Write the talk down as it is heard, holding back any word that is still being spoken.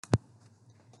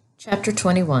Chapter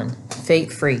 21.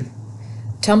 Fate Free.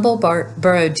 Tumble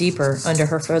burrowed deeper under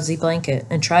her fuzzy blanket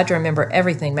and tried to remember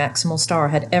everything Maximal Star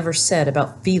had ever said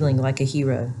about feeling like a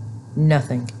hero.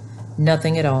 Nothing.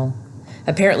 Nothing at all.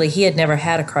 Apparently he had never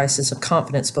had a crisis of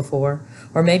confidence before,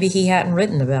 or maybe he hadn't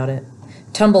written about it.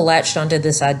 Tumble latched onto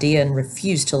this idea and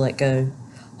refused to let go.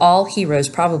 All heroes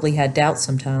probably had doubts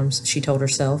sometimes, she told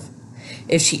herself.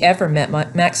 If she ever met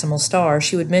Maximal Star,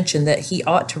 she would mention that he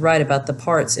ought to write about the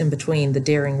parts in between the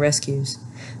daring rescues.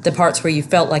 The parts where you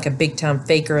felt like a big-time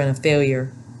faker and a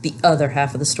failure. The other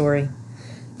half of the story.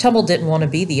 Tumble didn't want to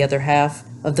be the other half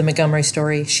of the Montgomery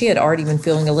story. She had already been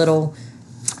feeling a little,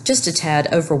 just a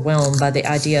tad, overwhelmed by the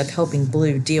idea of helping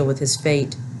Blue deal with his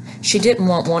fate. She didn't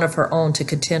want one of her own to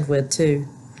contend with, too.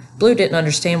 Blue didn't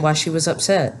understand why she was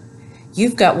upset.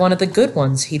 "You've got one of the good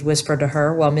ones," he'd whispered to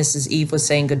her while Mrs. Eve was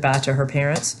saying goodbye to her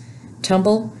parents.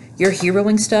 "Tumble, your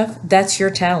heroing stuff, that's your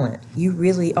talent. You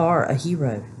really are a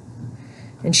hero."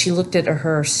 And she looked at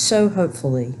her so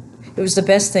hopefully. It was the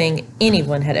best thing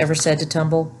anyone had ever said to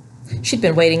Tumble. She'd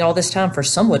been waiting all this time for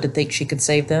someone to think she could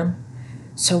save them.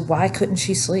 So why couldn't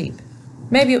she sleep?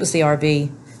 Maybe it was the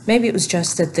RV. Maybe it was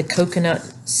just that the coconut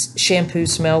shampoo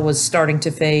smell was starting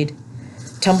to fade.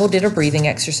 Tumble did a breathing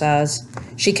exercise.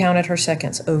 She counted her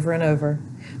seconds over and over.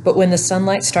 But when the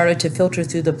sunlight started to filter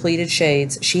through the pleated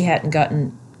shades, she hadn't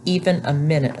gotten even a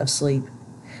minute of sleep.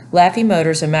 Laffy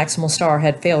Motors and Maximal Star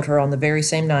had failed her on the very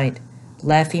same night.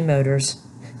 Laffy Motors.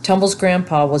 Tumble's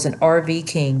grandpa was an RV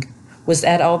king. Was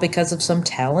that all because of some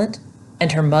talent?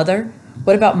 And her mother?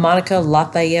 What about Monica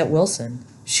Lafayette Wilson?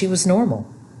 She was normal.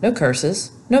 No curses.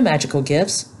 No magical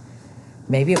gifts.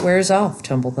 Maybe it wears off,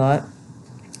 Tumble thought.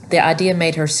 The idea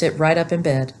made her sit right up in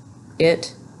bed.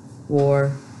 It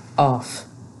wore off.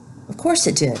 Of course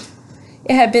it did.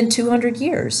 It had been 200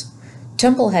 years.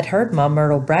 Tumble had heard Mom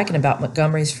Myrtle bragging about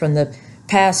Montgomerys from the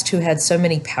past who had so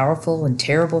many powerful and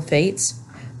terrible fates.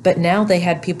 But now they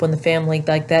had people in the family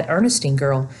like that Ernestine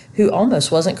girl who almost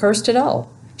wasn't cursed at all.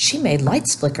 She made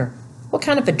lights flicker. What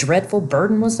kind of a dreadful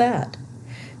burden was that?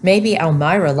 Maybe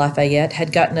Elmira Lafayette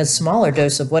had gotten a smaller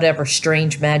dose of whatever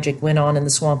strange magic went on in the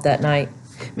swamp that night.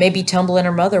 Maybe Tumble and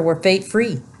her mother were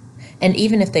fate-free. And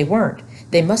even if they weren't,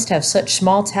 they must have such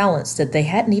small talents that they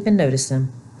hadn't even noticed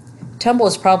them. Tumble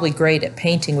was probably great at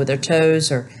painting with her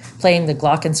toes or playing the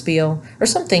glockenspiel or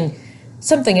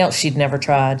something else she'd never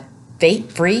tried.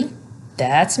 Fate-free?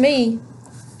 That's me.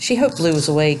 She hoped Blue was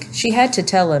awake. She had to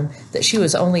tell him that she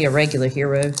was only a regular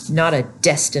hero, not a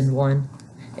destined one.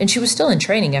 And she was still in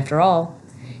training after all.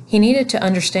 He needed to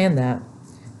understand that.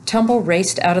 Tumble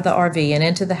raced out of the RV and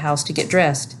into the house to get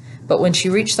dressed, but when she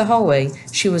reached the hallway,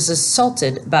 she was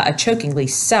assaulted by a chokingly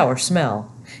sour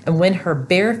smell, and when her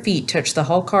bare feet touched the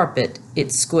hall carpet, it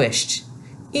squished.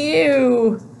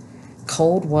 Ew!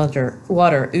 Cold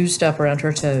water oozed up around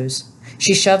her toes.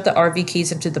 She shoved the RV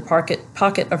keys into the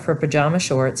pocket of her pajama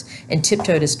shorts and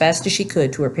tiptoed as fast as she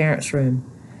could to her parents' room.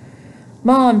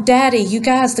 "Mom, Daddy, you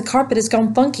guys, the carpet has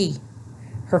gone funky."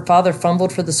 Her father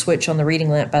fumbled for the switch on the reading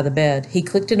lamp by the bed. He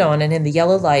clicked it on, and in the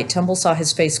yellow light, Tumble saw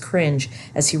his face cringe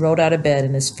as he rolled out of bed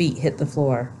and his feet hit the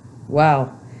floor. "Wow,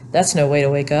 that's no way to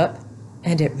wake up."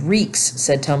 "And it reeks,"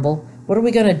 said Tumble. "What are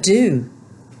we going to do?"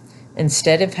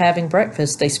 Instead of having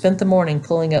breakfast, they spent the morning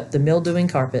pulling up the mildewing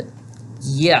carpet.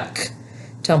 "Yuck,"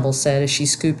 Tumble said as she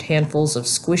scooped handfuls of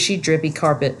squishy, drippy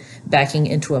carpet backing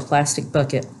into a plastic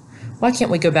bucket. "Why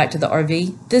can't we go back to the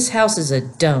RV? This house is a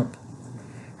dump."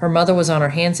 Her mother was on her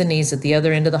hands and knees at the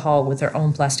other end of the hall with her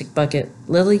own plastic bucket.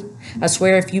 "Lily, I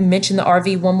swear if you mention the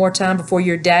RV one more time before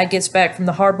your dad gets back from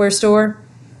the hardware store."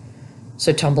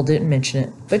 So Tumble didn't mention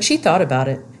it, but she thought about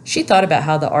it. She thought about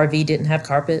how the RV didn't have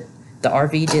carpet, the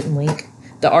RV didn't leak,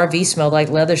 the RV smelled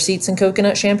like leather seats and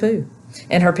coconut shampoo,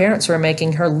 and her parents were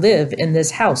making her live in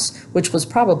this house, which was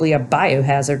probably a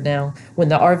biohazard now, when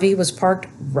the RV was parked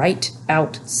right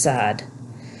outside.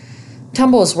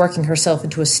 Tumble was working herself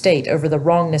into a state over the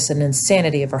wrongness and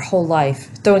insanity of her whole life,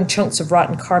 throwing chunks of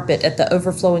rotten carpet at the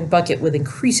overflowing bucket with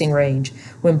increasing range,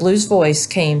 when Blue's voice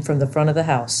came from the front of the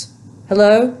house.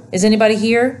 "Hello? Is anybody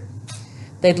here?"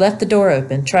 They'd left the door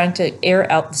open, trying to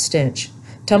air out the stench.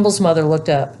 Tumble's mother looked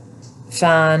up.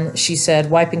 "Fine," she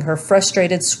said, wiping her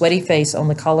frustrated, sweaty face on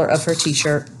the collar of her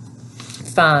t-shirt.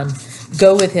 "Fine.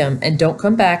 Go with him, and don't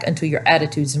come back until your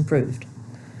attitude's improved."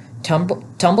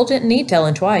 Tumble didn't need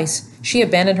telling twice. She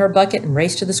abandoned her bucket and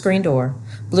raced to the screen door.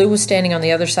 Blue was standing on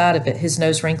the other side of it, his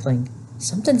nose wrinkling.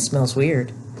 "Something smells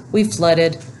weird." "We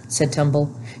flooded," said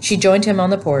Tumble. She joined him on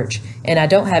the porch. "And I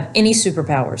don't have any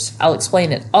superpowers. I'll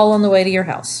explain it all on the way to your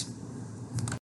house."